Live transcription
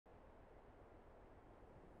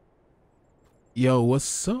Yo,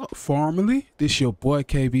 what's up, family? This your boy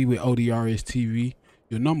KB with ODRS TV,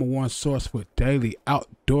 your number one source for daily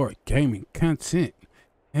outdoor gaming content.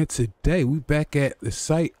 And today we back at the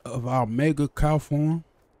site of our mega cow farm,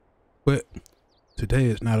 but today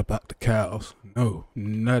is not about the cows. No,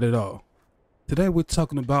 not at all. Today we're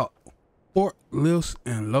talking about forklifts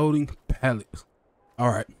and loading pallets.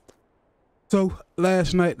 All right. So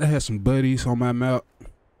last night I had some buddies on my map,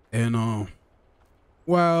 and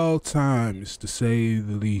wild times, to say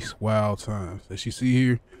the least. Wild times. As you see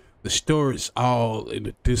here, the storage all in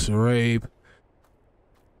a disarray.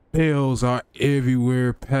 Bales are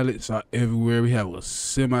everywhere, pallets are everywhere. We have a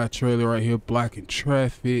semi trailer right here blocking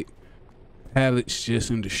traffic, pallets just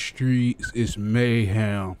in the streets. It's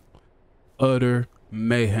mayhem, utter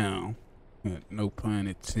mayhem. No pun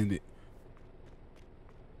intended.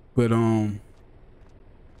 But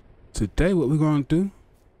today what we're gonna do,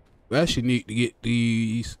 we actually need to get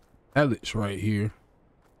these pallets right here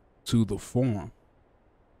to the farm,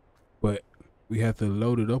 but we have to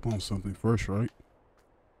load it up on something first, right?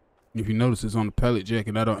 If you notice, it's on the pallet jack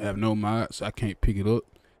and I don't have no mods, so I can't pick it up.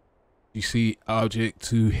 You see object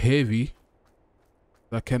too heavy,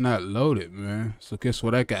 I cannot load it, man. So guess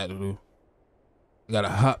what I gotta do? I gotta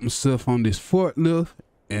hop myself on this forklift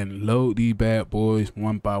and load these bad boys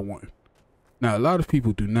one by one. Now, a lot of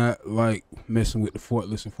people do not like messing with the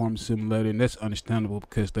forklifts and farming simulator, and that's understandable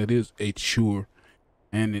because that is a chore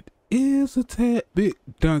and it is a tad bit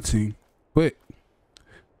daunting. But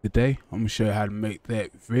today, I'm gonna show you how to make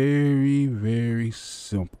that very, very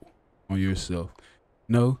simple on yourself.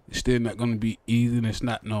 No, it's still not gonna be easy, and it's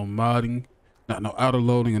not no modding, not no auto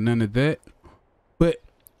loading or none of that. But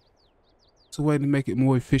it's a way to make it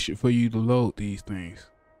more efficient for you to load these things.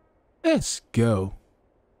 Let's go.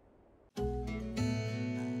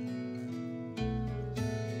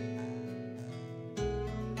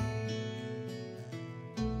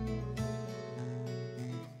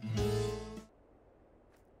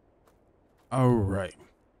 All right.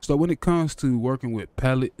 So when it comes to working with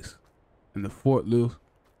pallets and the forklift,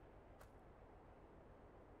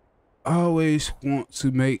 I always want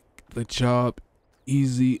to make the job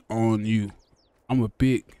easy on you. I'm a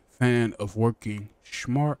big fan of working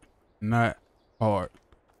smart, not hard.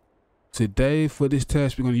 Today for this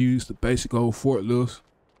task, we're going to use the basic old forklifts.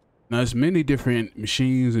 Now, there's many different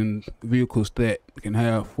machines and vehicles that can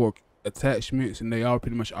have fork attachments, and they all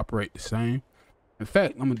pretty much operate the same. In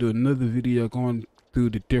fact, I'm gonna do another video going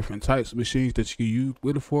through the different types of machines that you can use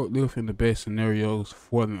with a forklift and the best scenarios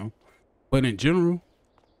for them. But in general,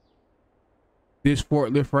 this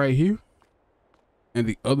forklift right here and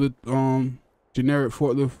the other generic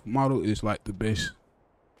forklift model is like the best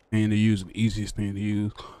thing to use, the easiest thing to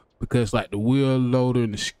use, because like the wheel loader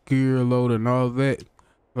and the skier loader and all that,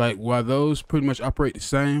 like while those pretty much operate the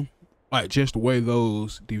same, like just the way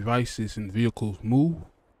those devices and vehicles move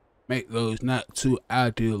make those not too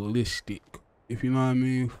idealistic, if you know what I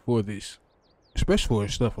mean, for this, especially for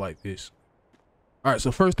stuff like this. All right, so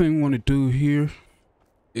first thing we want to do here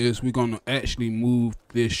is we're gonna actually move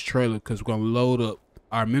this trailer, because we're gonna load up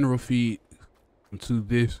our mineral feed into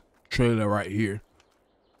this trailer right here,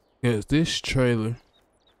 because this trailer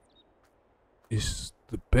is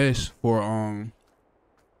the best for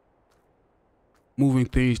moving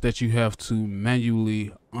things that you have to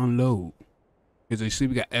manually unload. As you see,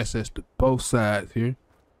 we got access to both sides here,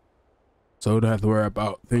 so we don't have to worry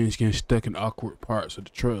about things getting stuck in awkward parts of the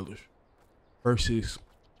trailers, versus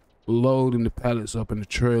loading the pallets up in the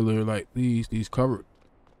trailer like these covered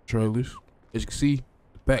trailers. As you can see,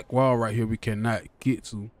 the back wall right here we cannot get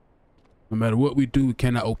to. No matter what we do, we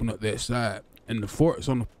cannot open up that side, and the forks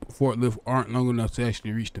on the forklift aren't long enough to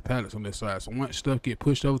actually reach the pallets on that side. So once stuff get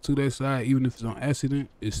pushed over to that side, even if it's on accident,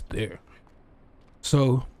 it's there.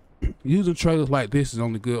 So using trailers like this is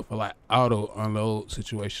only good for like auto unload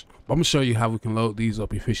situations. But I'm gonna show you how we can load these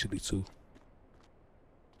up efficiently too.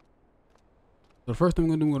 So the first thing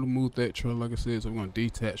we're gonna do, we're gonna move that trailer, like I said, so we're gonna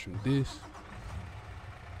detach from this.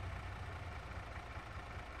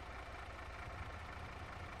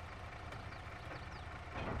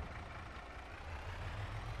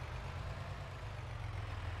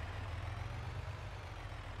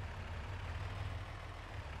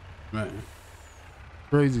 Man,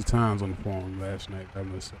 crazy times on the farm last night, I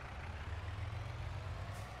must say.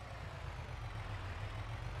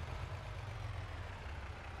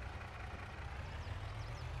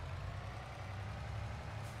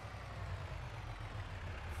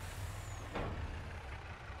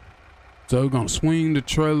 So we're gonna swing the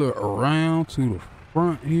trailer around to the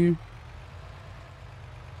front here.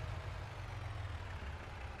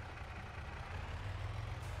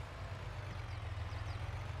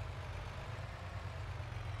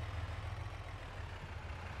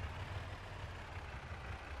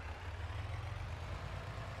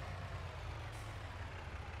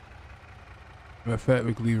 Matter of fact,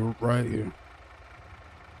 we can leave it right here.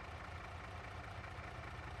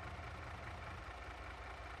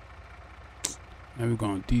 And we're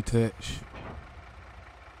gonna detach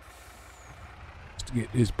just to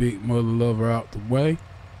get this big mother lover out the way.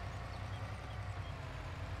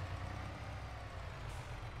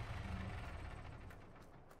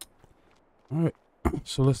 All right,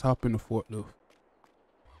 so let's hop in the forklift.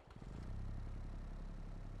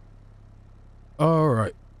 All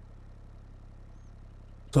right.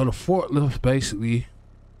 So the forklift basically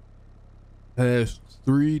has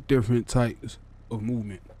 3 different types of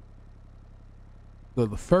movement. So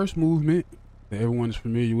the first movement that everyone is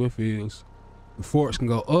familiar with is the forks can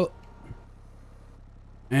go up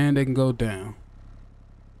and they can go down.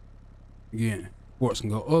 Again, forks can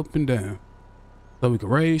go up and down. So we can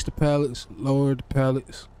raise the pallets, lower the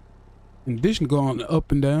pallets. In addition to going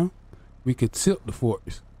up and down, we could tilt the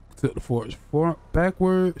forks. Tilt the forks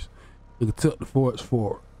backwards. We can tilt the forks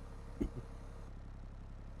forward.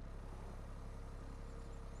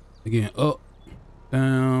 Again, up,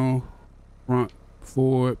 down, front,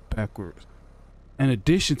 forward, backwards. In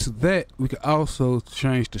addition to that, we can also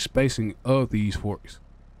change the spacing of these forks.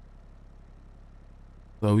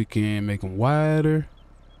 So we can make them wider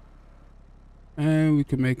and we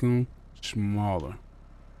can make them smaller.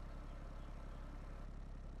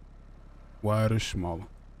 Wider, smaller.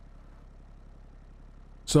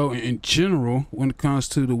 So in general, when it comes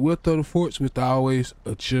to the width of the forks, which I always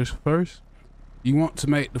adjust first, you want to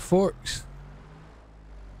make the forks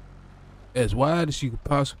as wide as you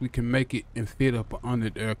possibly can make it and fit up under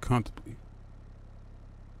there comfortably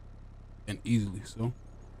and easily. So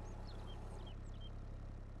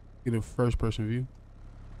get a first person view.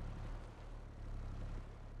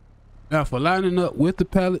 Now for lining up with the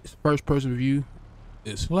pallets, first person view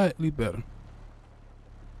is slightly better.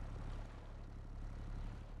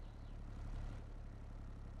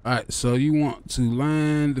 Alright, so you want to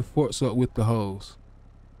line the forks up with the holes.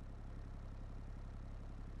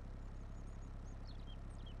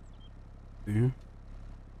 Yeah.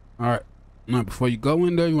 Alright, now before you go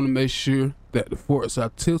in there, you want to make sure that the forks are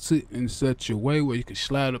tilted in such a way where you can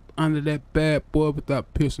slide up under that bad boy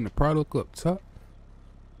without piercing the product up top.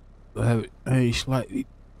 So have it hang slightly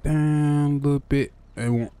down a little bit,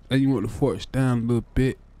 and you want the forks down a little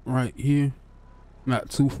bit right here, not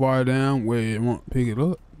too far down where it won't pick it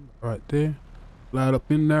up. Right there, slide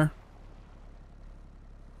up in there.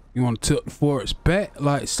 You want to tilt the forks back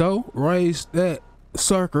like so, raise that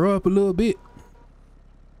sucker up a little bit,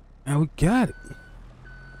 and we got it.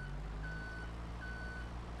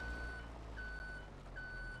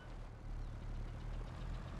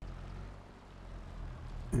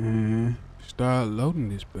 And start loading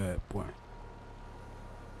this bad boy.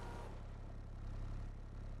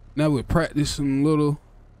 Now with practice and little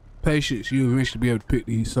patience, you'll eventually be able to pick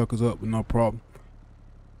these suckers up with no problem.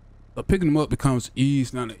 So picking them up becomes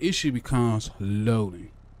easy. Now the issue becomes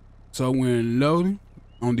loading. So when loading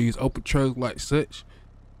on these open trailers like such,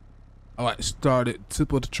 I like to start at the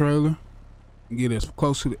tip of the trailer and get as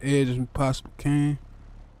close to the edge as we possibly can.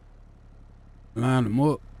 Line them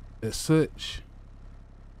up as such.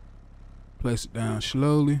 Place it down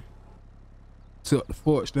slowly. Tilt the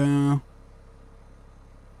forks down.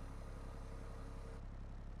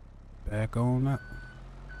 Back on up.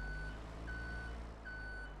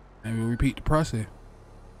 And we'll repeat the process.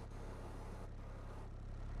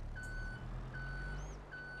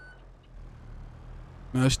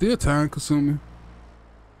 Now it's still time consuming,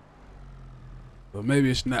 but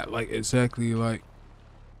maybe it's not like exactly like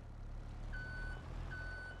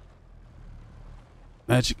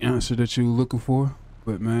magic answer that you're looking for.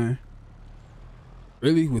 But man,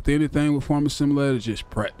 really with anything with Farming Simulator, just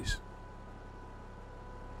practice.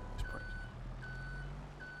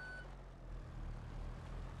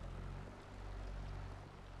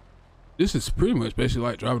 This is pretty much basically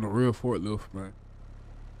like driving a real forklift, man.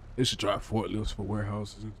 They should drive forklifts for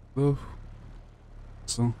warehouses and stuff.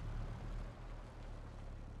 So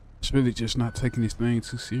it's really just not taking this thing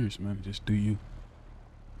too serious, man. Just do you.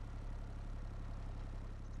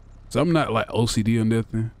 So I'm not like OCD or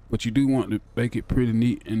nothing, but you do want to make it pretty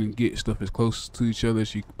neat and then get stuff as close to each other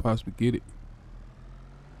as you could possibly get it.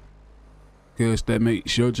 Because that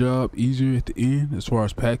makes your job easier at the end as far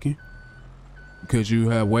as packing. Because you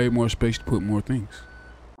have way more space to put more things.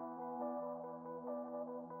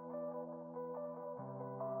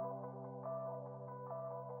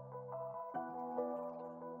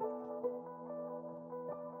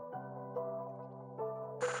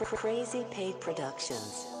 Crazy Paid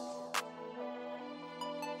Productions.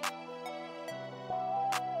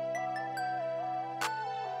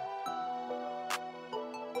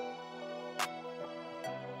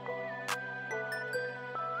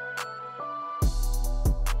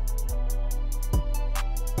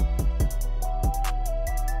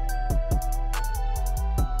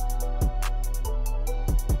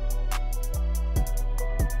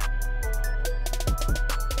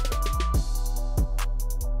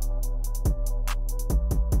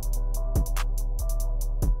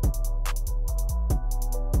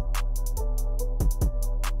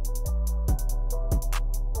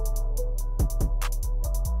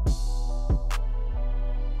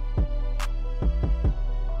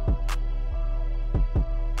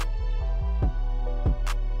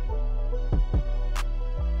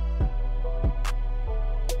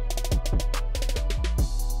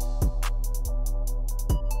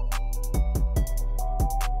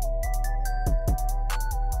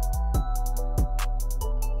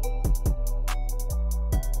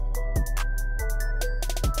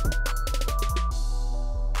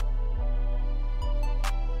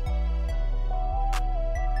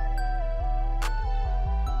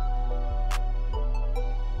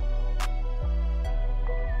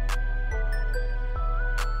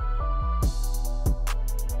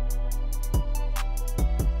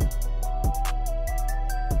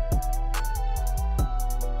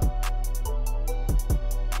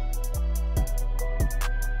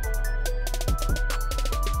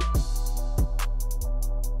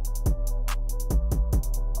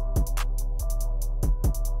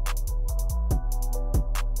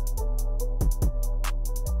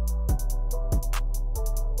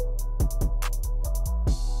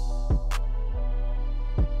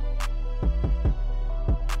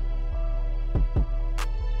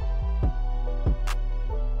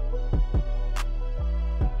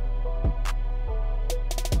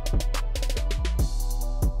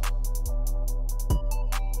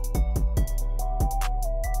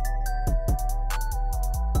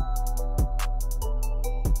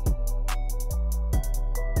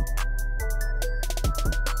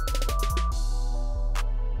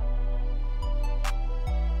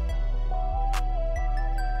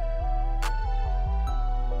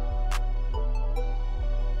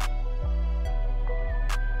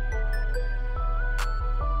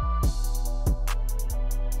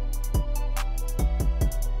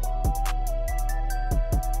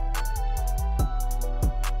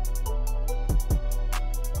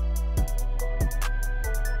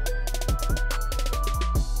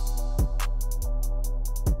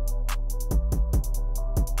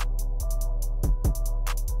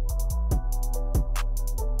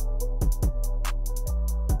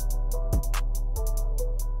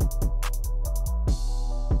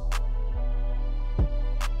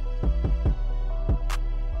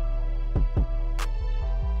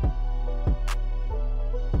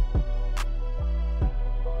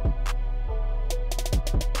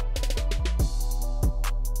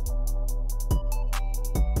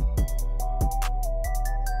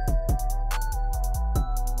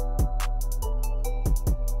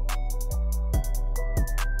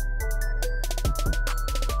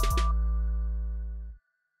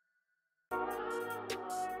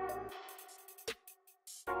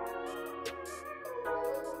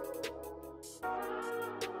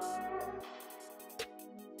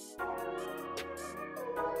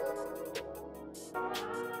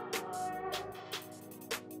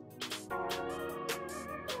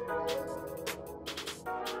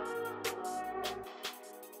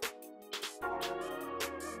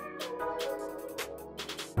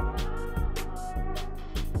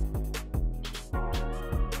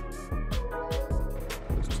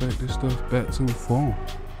 Take this stuff back to the farm.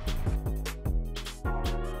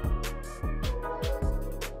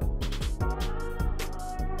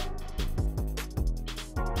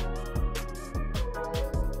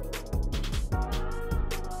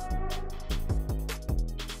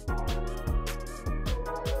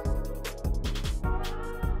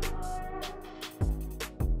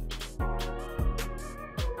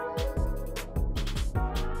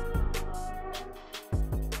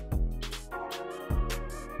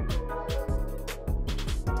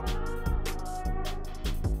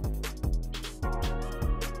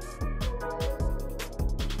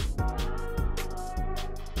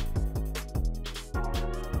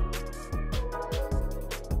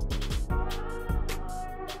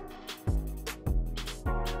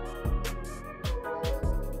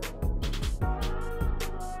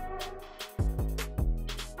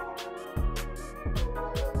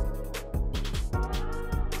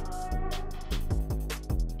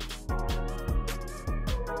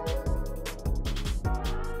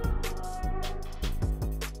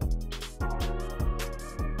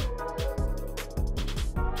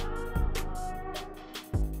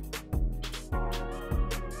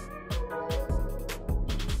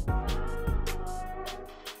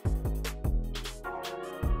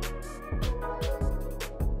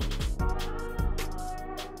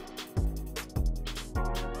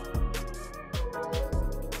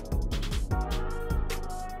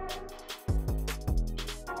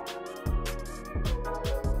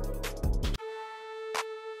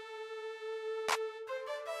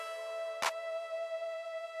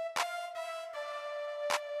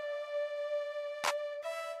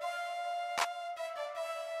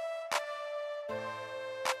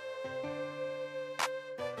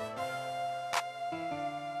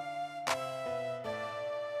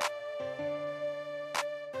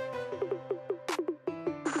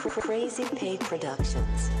 Crazy Paid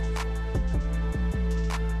Productions.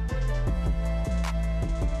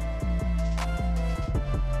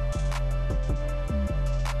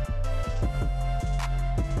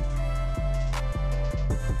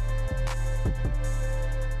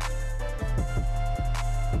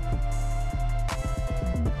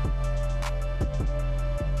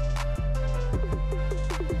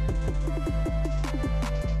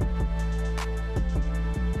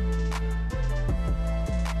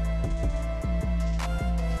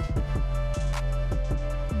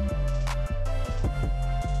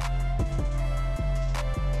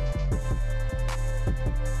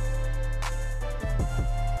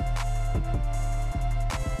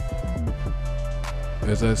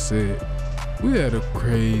 As I said, we had a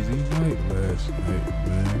crazy night last night,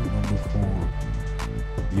 man, on the farm.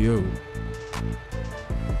 Yo,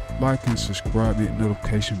 like and subscribe, hit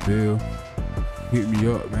notification bell. Hit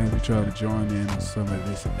me up, man, if you try to join in on some of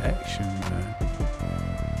this action, man.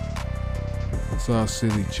 It's all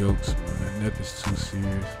silly jokes, man. Nothing's too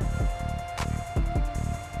serious.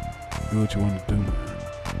 Do what you want to do, man.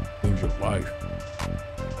 Live your life.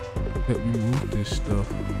 Help me move this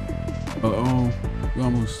stuff. We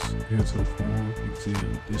almost here to the farm. You can see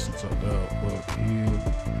the distance of the hill.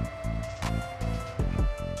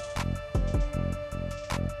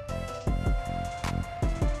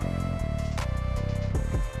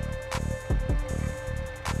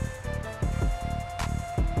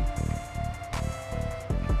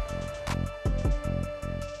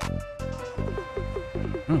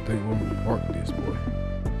 I don't think we're gonna park this boy.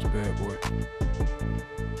 It's bad boy.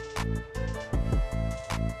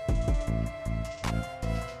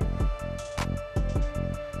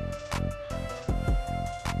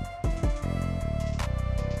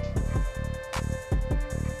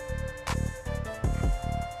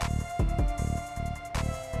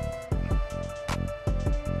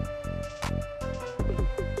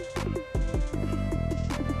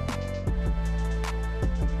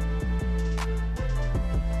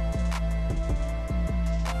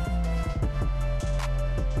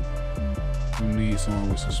 We need someone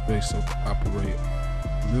with some space to operate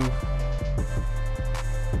lift.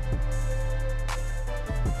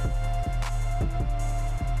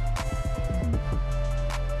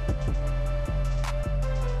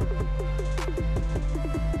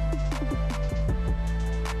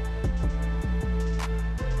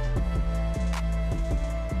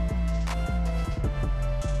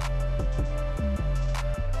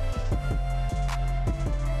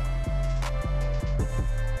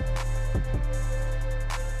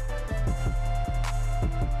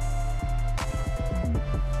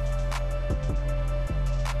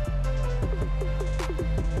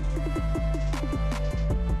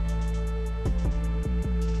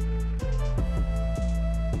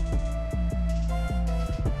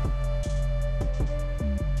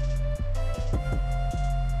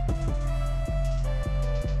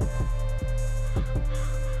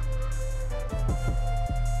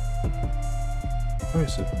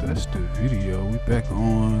 Alright, so that's the video. We back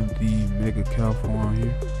on the mega cow farm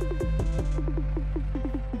here.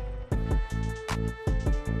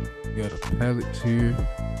 We got a pallets here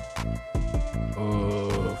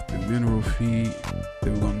of the mineral feed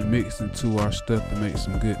that we're gonna mix into our stuff to make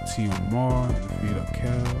some good TMR and to feed our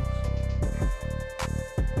cows.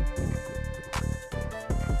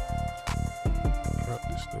 Drop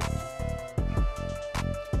this stuff.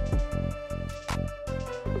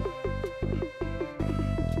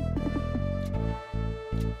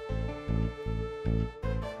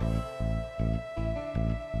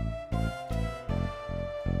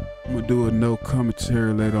 I'm gonna do a no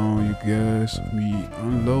commentary later on, you guys, of me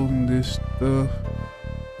unloading this stuff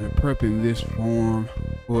and prepping this farm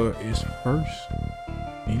for its first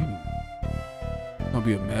feeding. It's gonna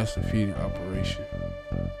be a massive feeding operation.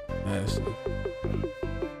 Massive.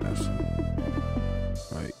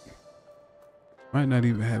 Like, might not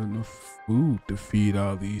even have enough food to feed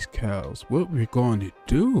all these cows. What we're going to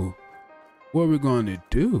do? What we're going to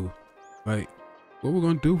do? Like, what we're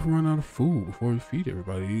gonna do if we run out of food before we feed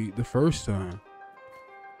everybody the first time?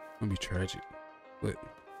 It's gonna be tragic, but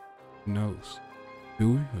who knows?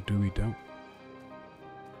 Do we or do we don't?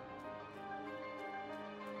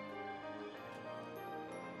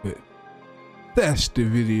 But that's the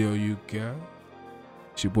video, you guys.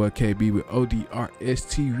 It's your boy KB with ODRS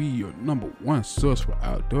TV, your #1 source for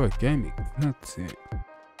outdoor gaming content.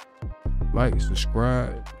 Like,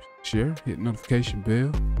 subscribe, share, hit notification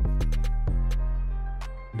bell.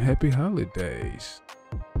 And happy holidays.